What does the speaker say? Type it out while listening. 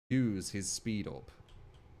use his speed up.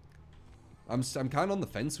 I'm kind of on the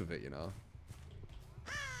fence with it, you know.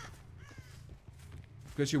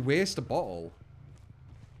 Because you waste a bottle.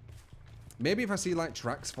 Maybe if I see like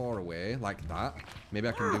tracks far away, like that, maybe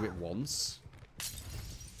I can do it once.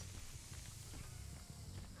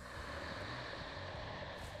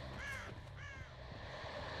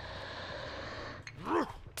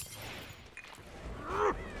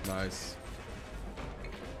 Nice.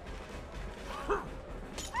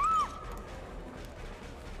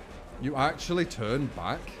 You actually turned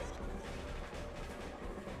back?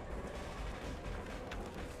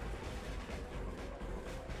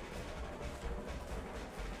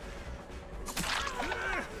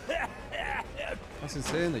 That's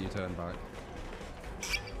insane that you turned back.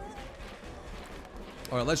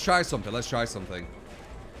 Alright, let's try something. Let's try something.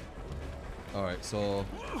 Alright, so...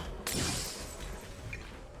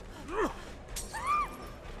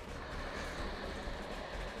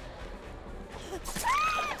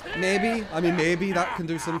 Maybe. I mean, maybe that can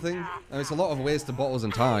do something. I mean, it's a lot of wasted bottles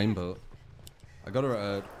and time, but... I got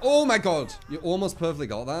her oh my god! You almost perfectly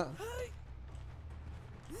got that.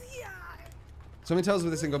 Something tells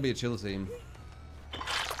me this ain't gonna be a chill team.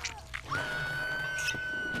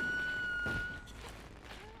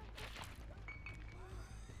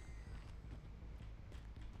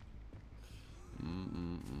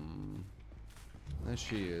 There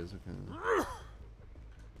she is, okay.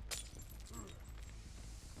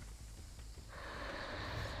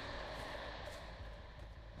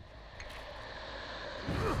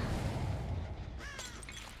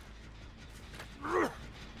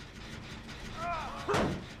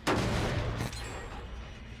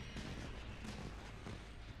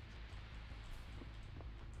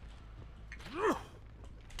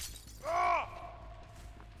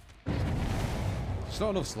 It's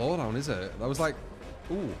not enough slowdown, is it? That was like...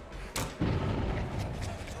 Ooh.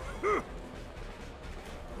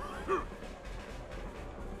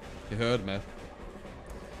 He heard me.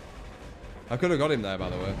 I could have got him there, by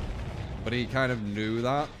the way. But he kind of knew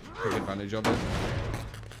that. Took advantage of it.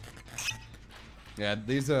 Yeah,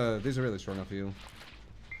 these are really strong, I feel.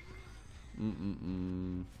 I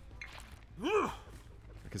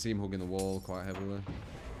can see him hugging the wall quite heavily.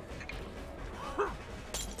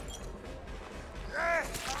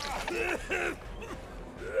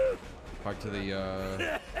 Back to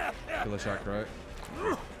the killer shack, right?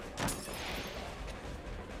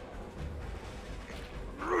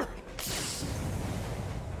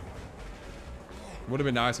 Would have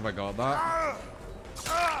been nice if I got that,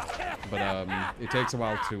 but it takes a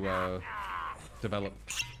while to develop.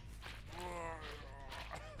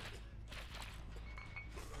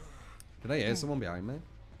 Did I hear someone behind me?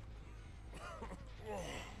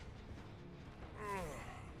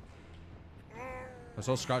 I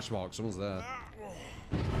saw scratch marks. Someone's there.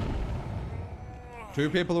 2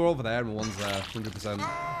 people are over there and one's there. 100%.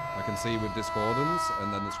 I can see with discordance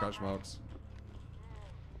and then the scratch marks.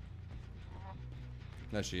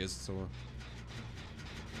 There she is. So.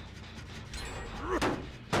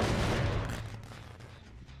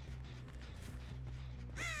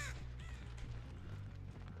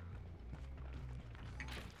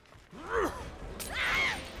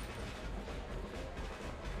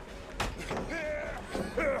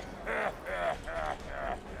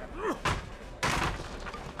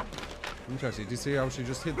 Interesting. Do you see how she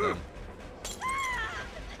just hit them?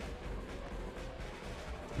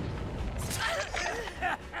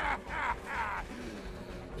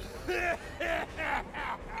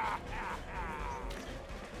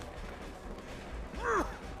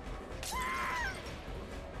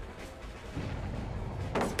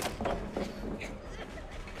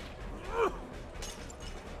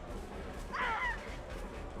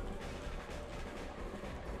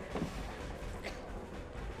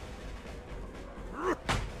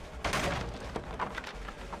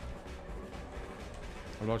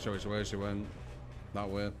 I'm not sure which way she went. That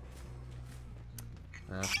way.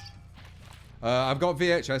 Yeah. I've got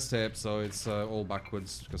VHS tape, so it's all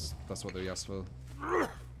backwards, because that's what they asked for.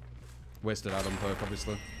 Wasted add-on perk,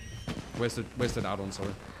 obviously. Wasted add-on,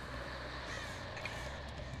 sorry.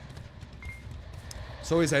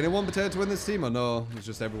 So is anyone prepared to win this team, or no? It's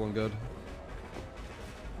just everyone good?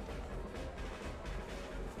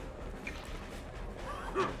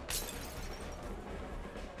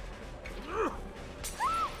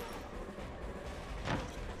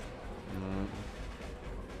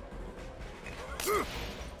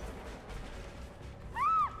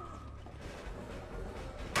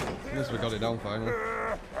 At least we got it down finally.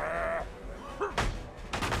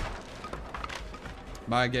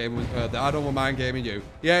 Mind game, the add-on with mind gaming you.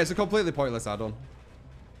 Yeah, it's a completely pointless add-on.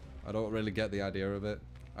 I don't really get the idea of it.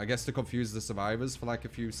 I guess to confuse the survivors for like a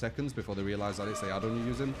few seconds before they realize that it's the add-on you're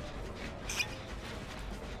using.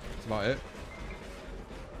 That's about it.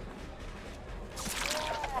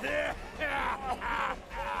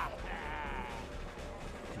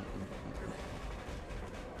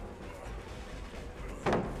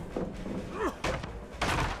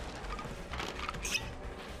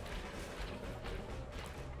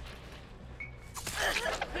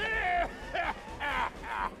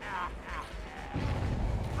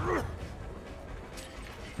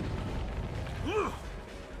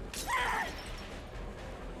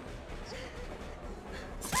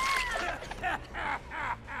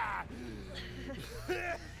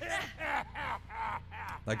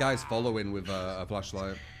 That guy's following with a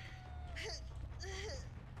flashlight.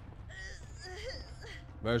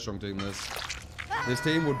 Very strong team, this. This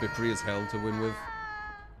team would be free as hell to win with.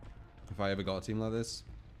 If I ever got a team like this.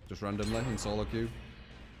 Just randomly in solo queue.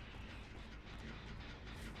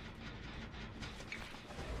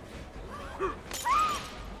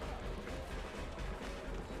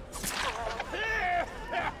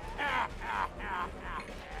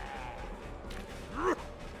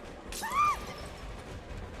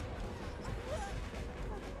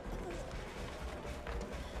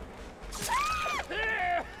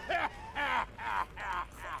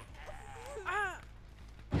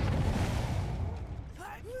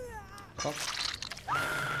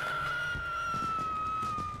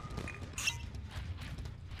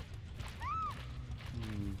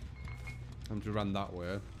 Time to run that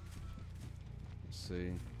way. Let's see.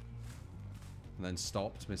 And then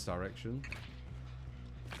stopped, misdirection.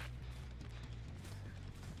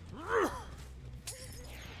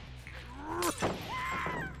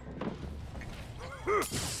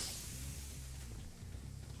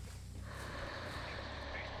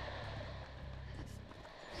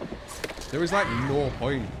 There was like no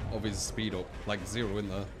point of his speed up, like 0 in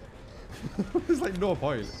there. There's like no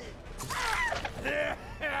point.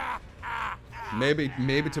 Maybe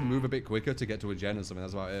to move a bit quicker to get to a gen or something,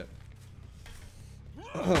 that's about it.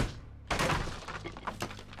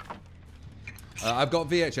 I've got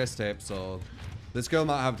VHS tape, so this girl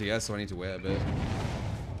might have DS, so I need to wait a bit.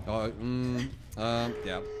 Oh,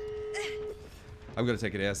 yeah. I'm gonna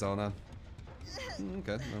take an ASL now.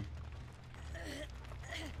 Okay, no.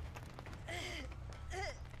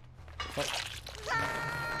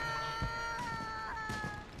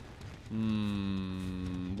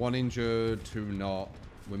 One injured, 2 not.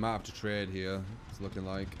 We might have to trade here, it's looking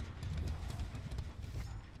like.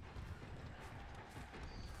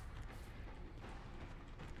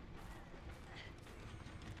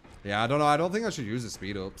 Yeah, I don't know. I don't think I should use the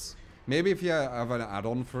speed ups. Maybe if you have an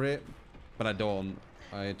add-on for it, but I don't.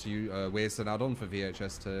 I had to waste an add-on for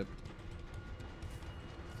VHS tape.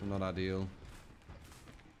 So not ideal.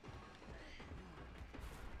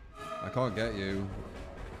 I can't get you.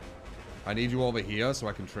 I need you over here so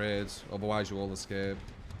I can trade. Otherwise you all escape.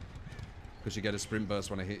 Because you get a sprint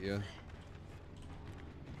burst when I hit you.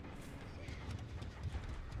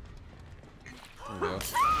 There we go.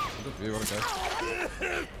 Good for you,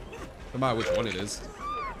 okay. No matter which one it is.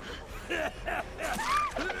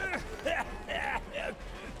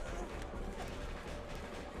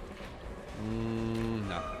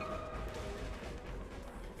 Nah.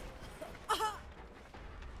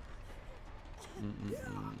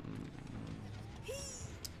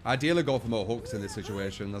 Ideally go for more hooks in this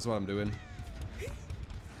situation, that's what I'm doing.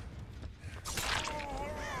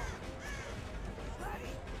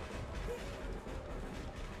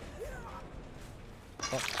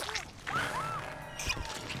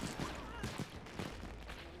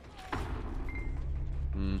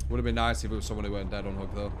 Would have been nice if it was someone who went dead on hook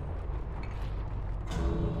though.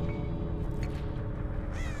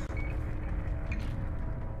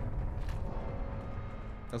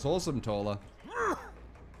 That's awesome, Tola.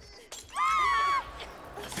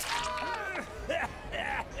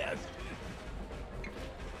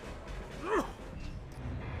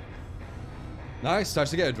 Nice, to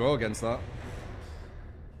actually get a draw against that.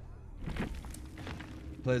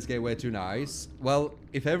 Players get way too nice. Well,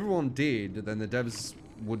 if everyone did, then the devs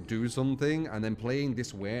would do something, and then playing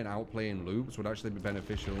this way and outplaying loops would actually be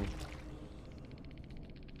beneficial.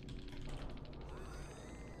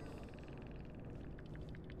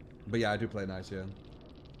 But yeah, I do play nice, yeah.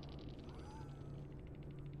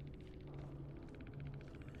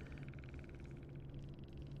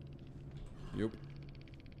 Yup.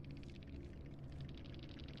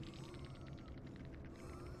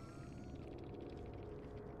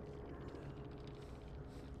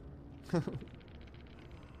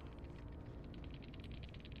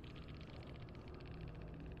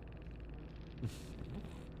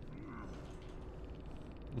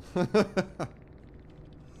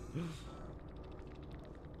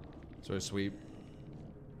 So sweet.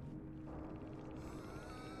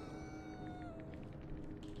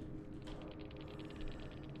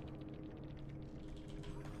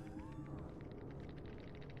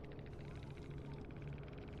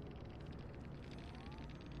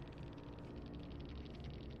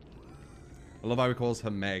 I love how he calls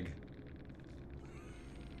her Meg.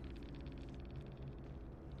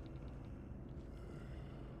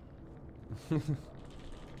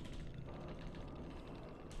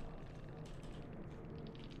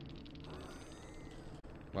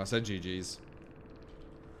 Well, I said GG's.